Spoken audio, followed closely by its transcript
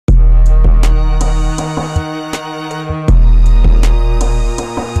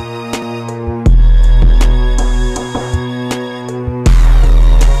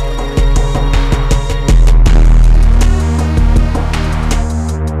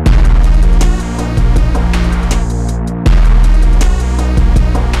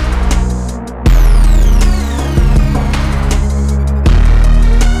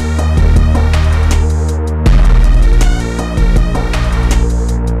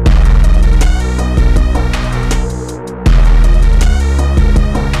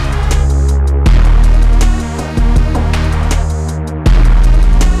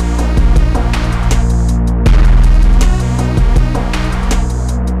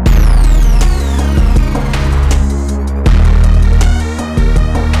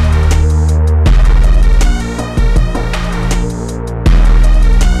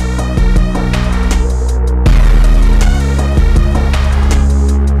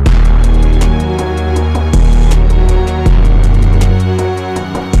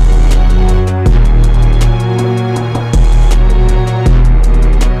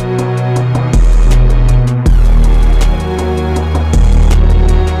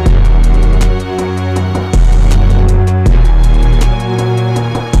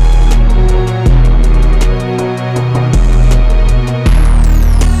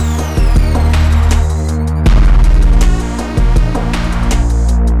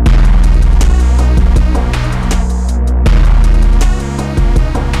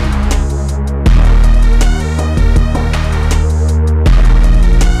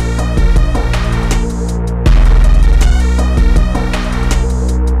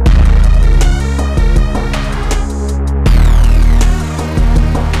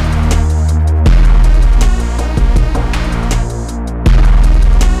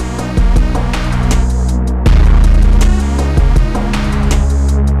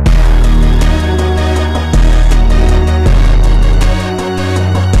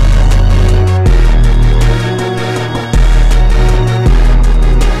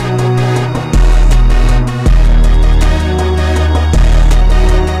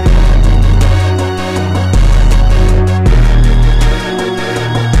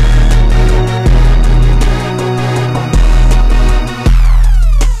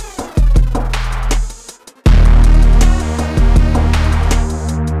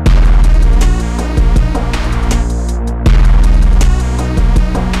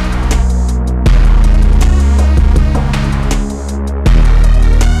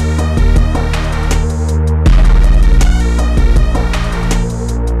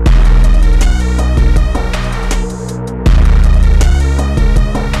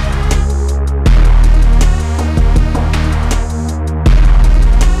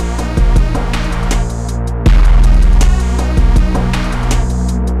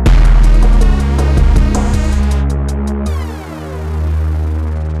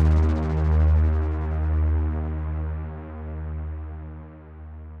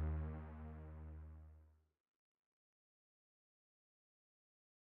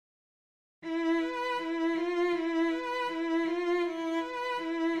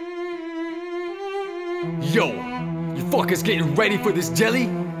Yo, you fuckers getting ready for this jelly?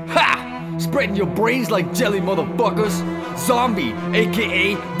 Ha! Spreading your brains like jelly, motherfuckers. Zombie,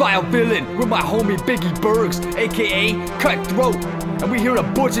 aka vile villain, with my homie Biggie Bergs, aka Cutthroat. And we here to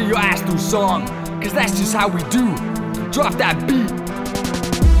butcher your ass through song, cause that's just how we do. Drop that beat.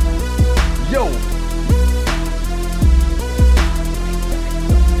 Yo.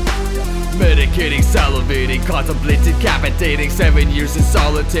 Medicating, salivating, contemplating, decapitating. 7 years in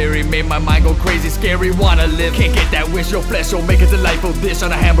solitary, made my mind go crazy, scary, wanna live. Can't get that wish, your flesh, you'll make a delightful dish.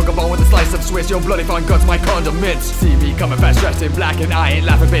 On a hamburger bone with a slice of Swiss, your bloody fun guts, my condiments. See me coming fast, dressed in black, and I ain't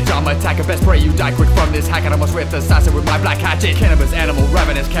laughing, bitch, I'm attacking. Best pray you die quick from this hack, and I must rip the assassin with my black hatchet. Cannabis, animal,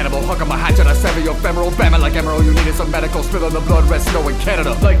 ravenous cannibal, hook on my hatchet, I sever your femoral famine like emerald. You needed some medical, spill on the blood, red snow in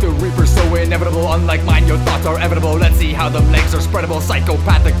Canada. Like the reaper, so inevitable, unlike mine, your thoughts are evitable. Let's see how them legs are spreadable,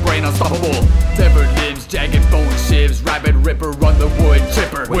 psychopathic brain unstoppable. Severed limbs, jagged bone shivs, rabbit ripper on the wood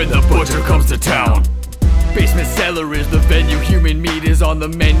chipper. When the butcher comes to town. Basement cellar is the venue, human meat is on the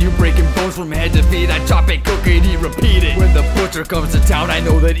menu. Breaking bones from head to feet, I chop it, cook it, eat, repeat it. When the butcher comes to town, I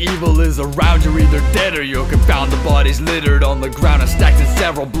know that evil is around. You're either dead or you're confound. The bodies littered on the ground and stacked in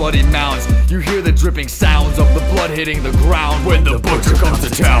several bloody mounds. You hear the dripping sounds of the blood hitting the ground. When the butcher comes to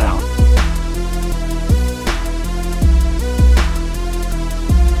town.